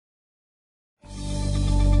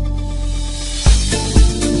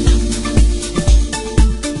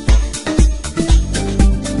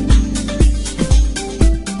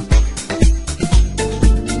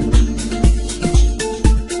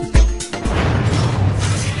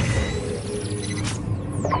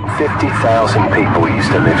50,000 people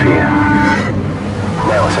used to live here.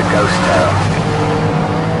 Now it's a ghost town.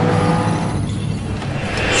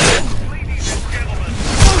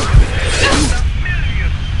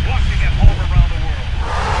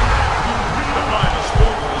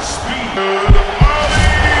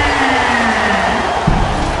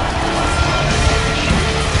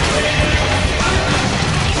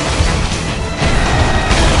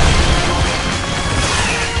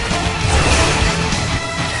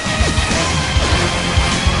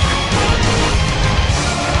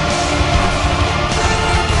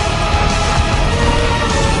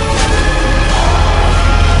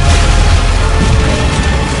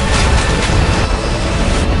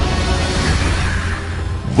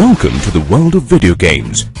 Welcome to the world of video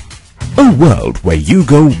games. A world where you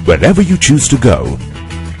go wherever you choose to go.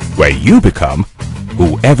 Where you become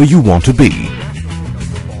whoever you want to be.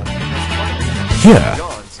 Here,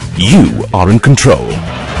 you are in control.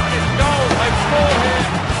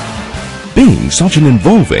 Being such an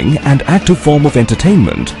involving and active form of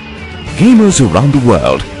entertainment, gamers around the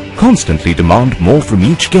world constantly demand more from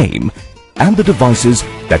each game and the devices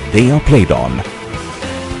that they are played on.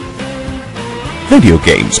 Video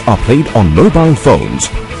games are played on mobile phones,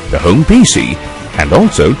 the home PC, and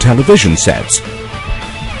also television sets.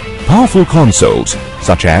 Powerful consoles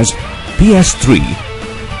such as PS3,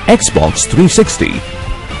 Xbox 360,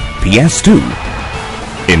 PS2,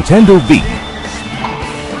 Nintendo Wii,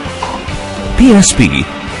 PSP,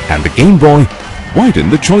 and the Game Boy widen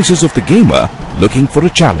the choices of the gamer looking for a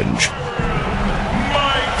challenge.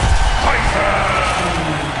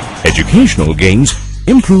 Educational games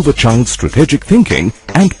improve a child's strategic thinking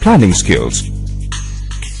and planning skills.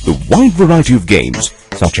 The wide variety of games,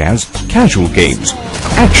 such as casual games,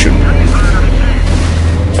 action,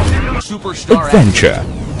 adventure,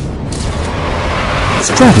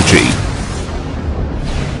 strategy,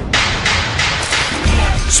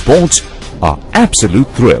 sports are absolute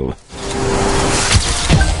thrill.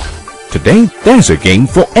 Today, there's a game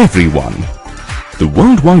for everyone. The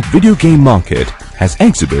worldwide video game market has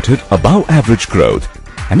exhibited above average growth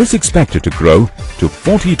and is expected to grow to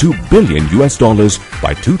 $42 billion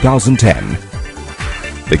by 2010.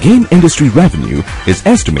 The game industry revenue is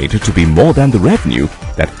estimated to be more than the revenue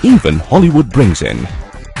that even Hollywood brings in.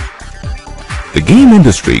 The game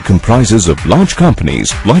industry comprises of large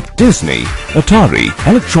companies like Disney, Atari,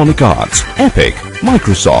 Electronic Arts, Epic,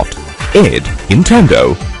 Microsoft, id,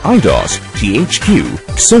 Nintendo, Eidos, THQ,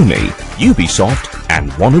 Sony, Ubisoft,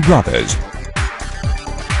 and Warner Brothers.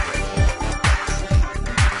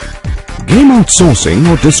 Game outsourcing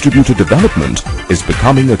or distributed development is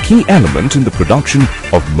becoming a key element in the production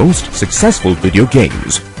of most successful video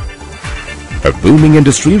games. A booming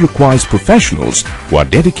industry requires professionals who are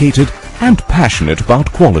dedicated and passionate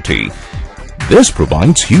about quality. This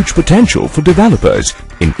provides huge potential for developers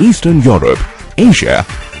in Eastern Europe, Asia,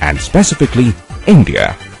 and specifically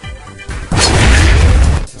India.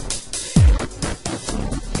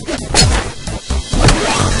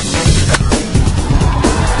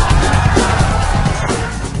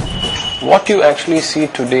 What you actually see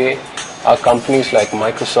today are companies like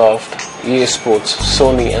Microsoft, EA Sports,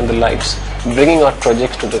 Sony and the likes bringing out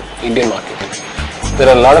projects to the Indian market. There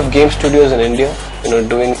are a lot of game studios in India,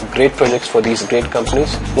 doing great projects for these great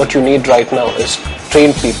companies. What you need right now is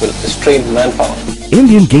trained people, is trained manpower.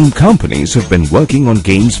 Indian game companies have been working on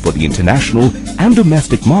games for the international and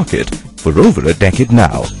domestic market for over a decade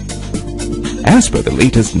now. As per the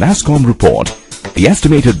latest NASSCOM report, the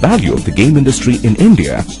estimated value of the game industry in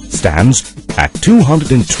India stands at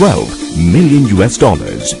 $212 million.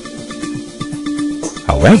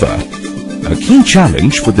 However, a key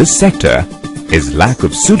challenge for this sector is lack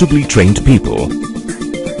of suitably trained people.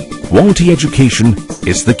 Quality education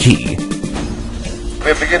is the key.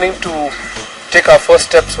 We're beginning to take our first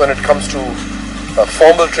steps when it comes to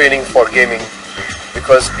formal training for gaming,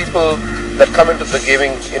 because people that come into the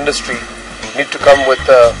gaming industry need to come with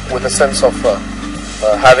a sense of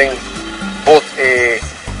having both a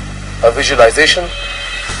visualization,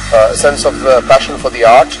 a sense of passion for the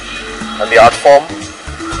art and the art form,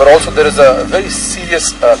 but also there is a very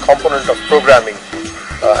serious component of programming,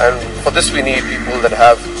 and for this we need people that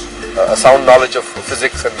have a sound knowledge of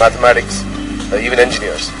physics and mathematics, even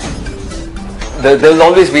engineers. There will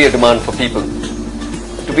always be a demand for people.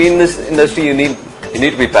 To be in this industry, you need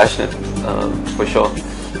to be passionate, for sure.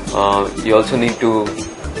 You also need to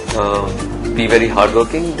be very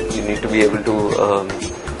hardworking. You need to be able to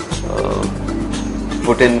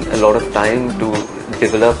put in a lot of time to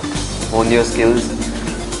develop, hone your skills.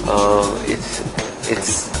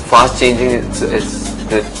 It's fast changing. It's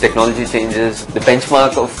the technology changes, the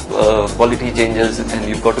benchmark of quality changes, and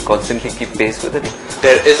you've got to constantly keep pace with it.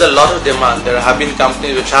 There is a lot of demand. There have been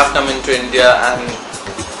companies which have come into India and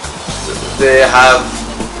they have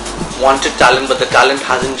wanted talent, but the talent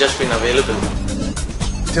hasn't just been available.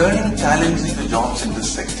 Turning talents into jobs in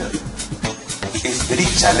this sector is very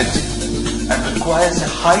challenging and requires a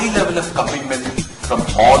high level of commitment from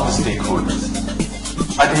all the stakeholders.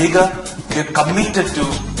 At Aiga, we are committed to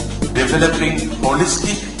developing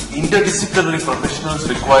holistic, interdisciplinary professionals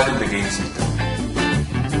required in the game sector.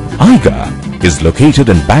 Aiga is located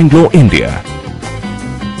in Bangalore, India.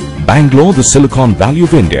 Bangalore, the Silicon Valley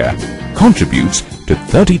of India, contributes to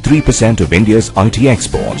 33% of India's IT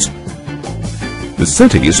exports. The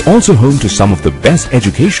city is also home to some of the best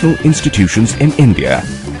educational institutions in India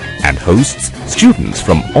and hosts students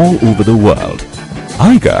from all over the world.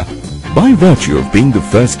 Aiga, by virtue of being the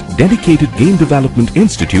first dedicated game development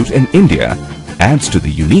institute in India, adds to the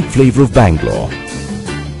unique flavor of Bangalore.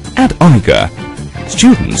 At Aiga,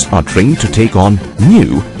 students are trained to take on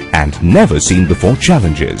new and never seen before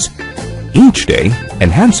challenges. Each day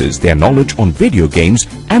enhances their knowledge on video games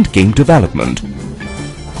and game development.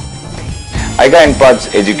 Aiga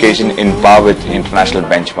imparts education in par with international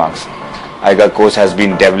benchmarks. Aiga course has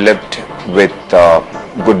been developed with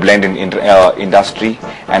good blend in industry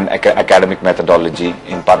and academic methodology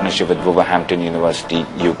in partnership with Wolverhampton University,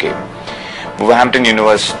 UK. Wolverhampton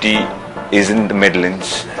University is in the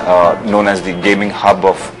Midlands, known as the gaming hub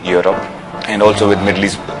of Europe, and also with Middle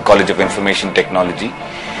East College of Information Technology,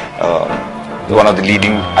 one of the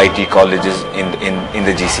leading IT colleges in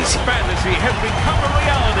the GCC. Fantasy has become a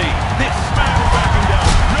reality. This man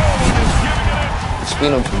It's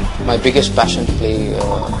been my biggest passion to play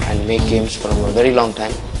and make games for a very long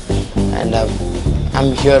time, and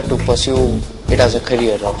I'm here to pursue it as a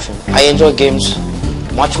career option. I enjoy games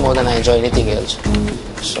much more than I enjoy anything else,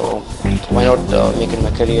 so why not make it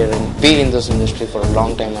my career and be in this industry for a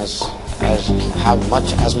long time as have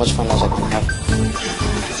as much fun as I can have.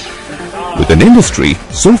 With an industry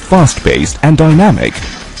so fast-paced and dynamic,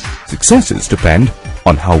 successes depend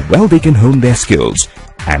on how well they can hone their skills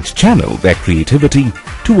and channel their creativity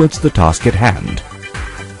towards the task at hand.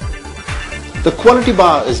 The quality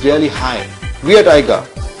bar is really high. We at Aiga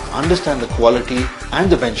understand the quality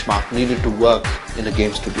and the benchmark needed to work in a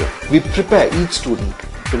game studio. We prepare each student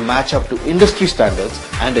to match up to industry standards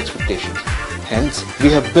and expectations. Hence,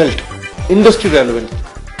 we have built industry-relevant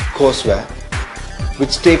courseware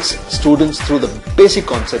which takes students through the basic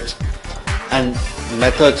concepts and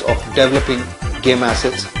methods of developing game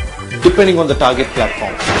assets depending on the target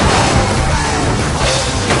platform.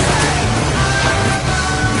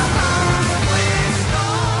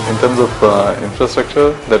 In terms of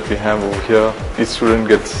infrastructure that we have over here, each student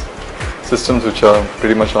gets systems which are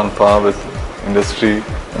pretty much on par with industry.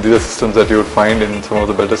 And these are systems that you would find in some of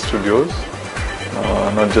the better studios,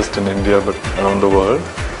 not just in India but around the world.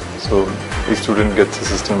 So each student gets a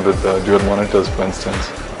system with dual monitors, for instance,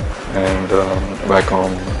 and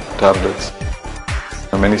Wacom tablets.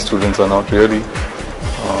 Many students are not really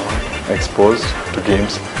exposed to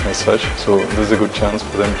games as such, so this is a good chance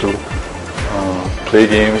for them to play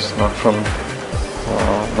games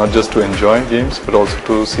not just to enjoy games but also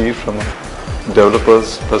to see from a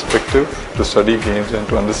developer's perspective, to study games and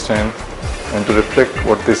to understand and to reflect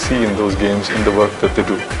what they see in those games in the work that they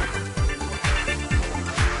do.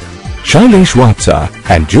 Shailesh Vatsa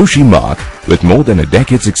and Joshi Mark, with more than a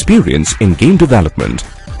decade's experience in game development,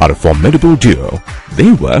 are a formidable duo.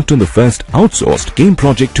 They worked on the first outsourced game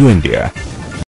project to India.